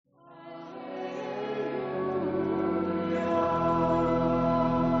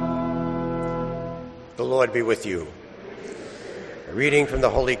The Lord be with you. A reading from the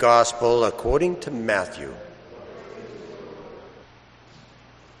Holy Gospel according to Matthew.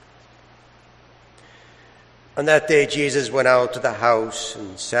 On that day, Jesus went out to the house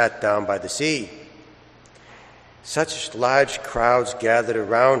and sat down by the sea. Such large crowds gathered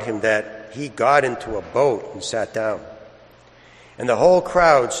around him that he got into a boat and sat down. And the whole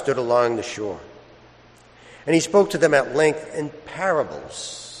crowd stood along the shore. And he spoke to them at length in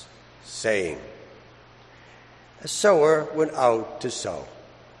parables, saying, "A sower went out to sow.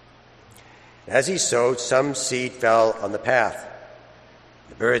 As he sowed, some seed fell on the path.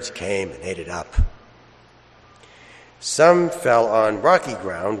 The birds came and ate it up. Some fell on rocky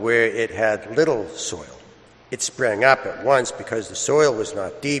ground where it had little soil. It sprang up at once because the soil was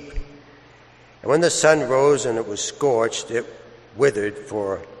not deep. And when the sun rose and it was scorched, it withered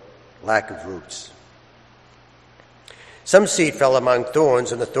for lack of roots. Some seed fell among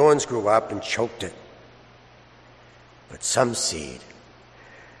thorns, and the thorns grew up and choked it. But some seed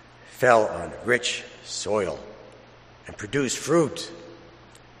fell on rich soil and produced fruit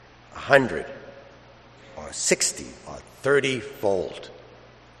 100 or 60 or 30-fold.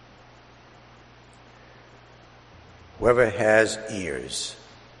 Whoever has ears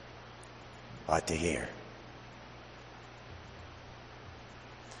ought to hear."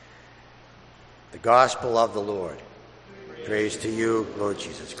 The Gospel of the Lord. Praise to you, Lord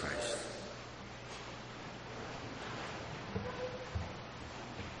Jesus Christ.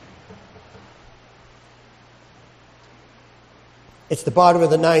 It's the bottom of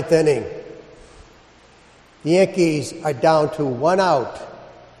the ninth inning. The Yankees are down to one out.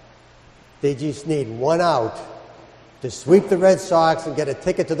 They just need one out to sweep the Red Sox and get a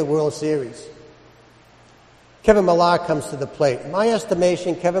ticket to the World Series. Kevin Millar comes to the plate. In my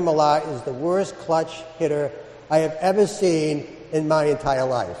estimation, Kevin Millar is the worst clutch hitter I have ever seen in my entire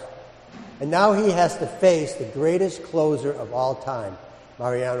life. And now he has to face the greatest closer of all time,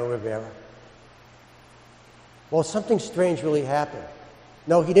 Mariano Rivera. Well, something strange really happened.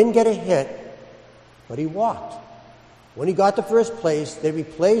 No, he didn't get a hit, but he walked. When he got to first place, they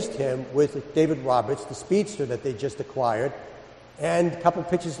replaced him with David Roberts, the speedster that they just acquired, and a couple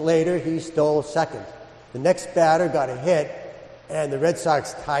pitches later, he stole second. The next batter got a hit, and the Red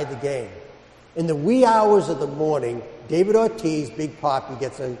Sox tied the game. In the wee hours of the morning, David Ortiz, Big Poppy,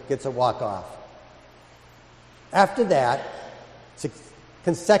 gets a walk-off. After that,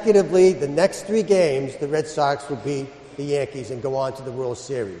 consecutively, the next 3 games, the Red Sox will beat the Yankees and go on to the World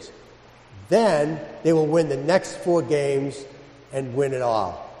Series. Then they will win the next 4 games and win it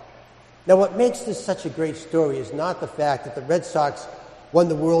all. Now, what makes this such a great story is not the fact that the Red Sox won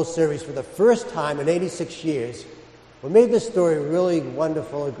the World Series for the first time in 86 years. What made this story really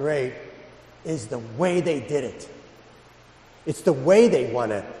wonderful and great is the way they did it. It's the way they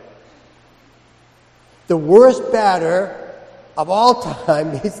won it. The worst batter of all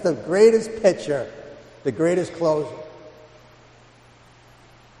time meets the greatest pitcher, the greatest closer.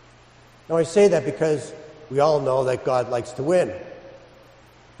 Now, I say that because we all know that God likes to win.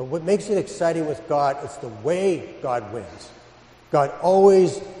 But what makes it exciting with God is the way God wins. God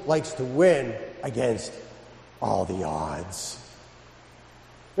always likes to win against all the odds.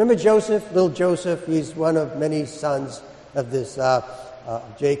 Remember Joseph, little Joseph? He's one of many sons of this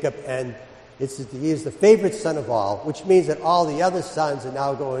Jacob, and he is the favorite son of all, which means that all the other sons are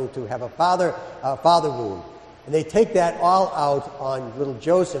now going to have a father wound. And they take that all out on little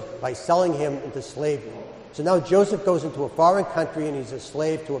Joseph by selling him into slavery. So now Joseph goes into a foreign country and he's a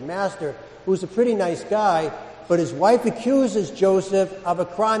slave to a master who's a pretty nice guy, but his wife accuses Joseph of a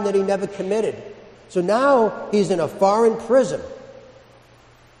crime that he never committed. So now he's in a foreign prison.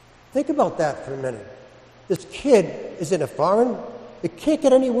 Think about that for a minute. This kid is in a foreign, it can't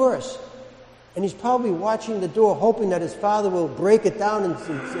get any worse. And he's probably watching the door hoping that his father will break it down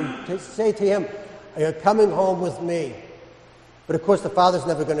and say to him, "You're coming home with me." But of course the father's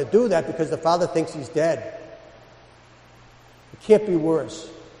never going to do that because the father thinks he's dead. It can't be worse.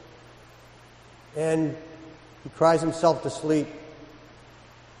 And he cries himself to sleep.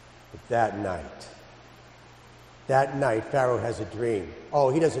 But that night, Pharaoh has a dream. Oh,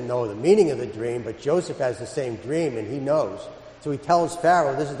 he doesn't know the meaning of the dream, but Joseph has the same dream and he knows. So he tells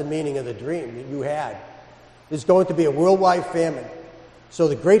Pharaoh, "This is the meaning of the dream that you had. There's going to be a worldwide famine. So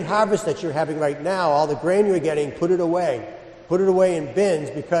the great harvest that you're having right now, all the grain you're getting, put it away. Put it away in bins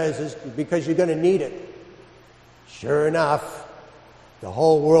because you're going to need it." Sure enough, the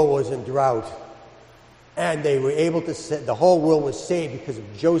whole world was in drought. And they were able to the whole world was saved because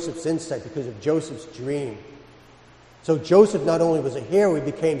of Joseph's insight, because of Joseph's dream. So Joseph not only was a hero, he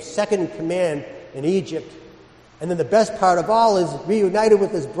became second in command in Egypt. And then the best part of all is reunited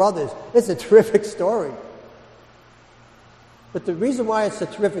with his brothers. It's a terrific story. But the reason why it's a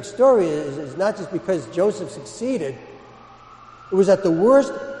terrific story is not just because Joseph succeeded. It was that the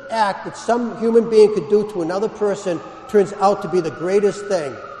worst act that some human being could do to another person turns out to be the greatest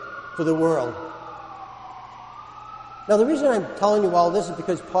thing for the world. Now, the reason I'm telling you all this is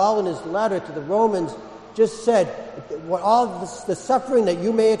because Paul, in his letter to the Romans, just said, all the suffering that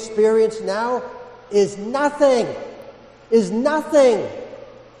you may experience now is nothing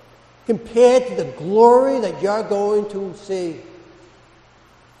compared to the glory that you're going to see.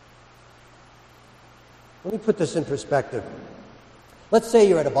 Let me put this in perspective. Let's say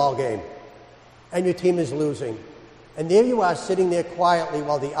you're at a ball game and your team is losing, and there you are sitting there quietly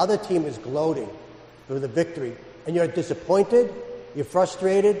while the other team is gloating through the victory, and you're disappointed, you're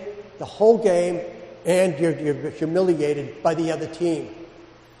frustrated the whole game, and you're humiliated by the other team.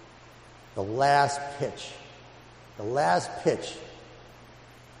 The last pitch,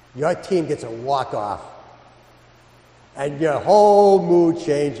 your team gets a walk-off, and your whole mood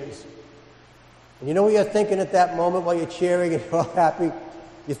changes. And you know what you're thinking at that moment while you're cheering and you're all happy?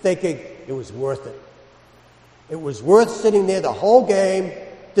 You're thinking, it was worth it. It was worth sitting there the whole game,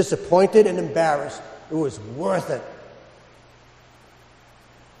 disappointed and embarrassed. It was worth it.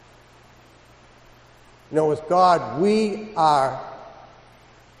 You know, with God, we are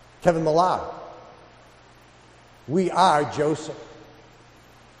Kevin Millar. We are Joseph.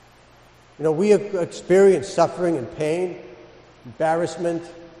 You know, we have experienced suffering and pain, embarrassment,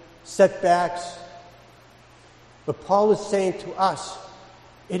 setbacks. But Paul is saying to us,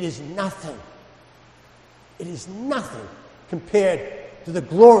 it is nothing. It is nothing compared to the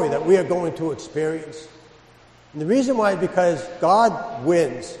glory that we are going to experience. And the reason why is because God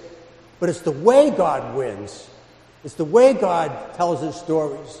wins. But it's the way God wins. It's the way God tells his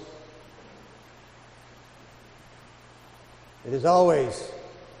stories. It is always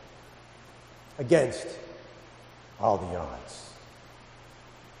against all the odds.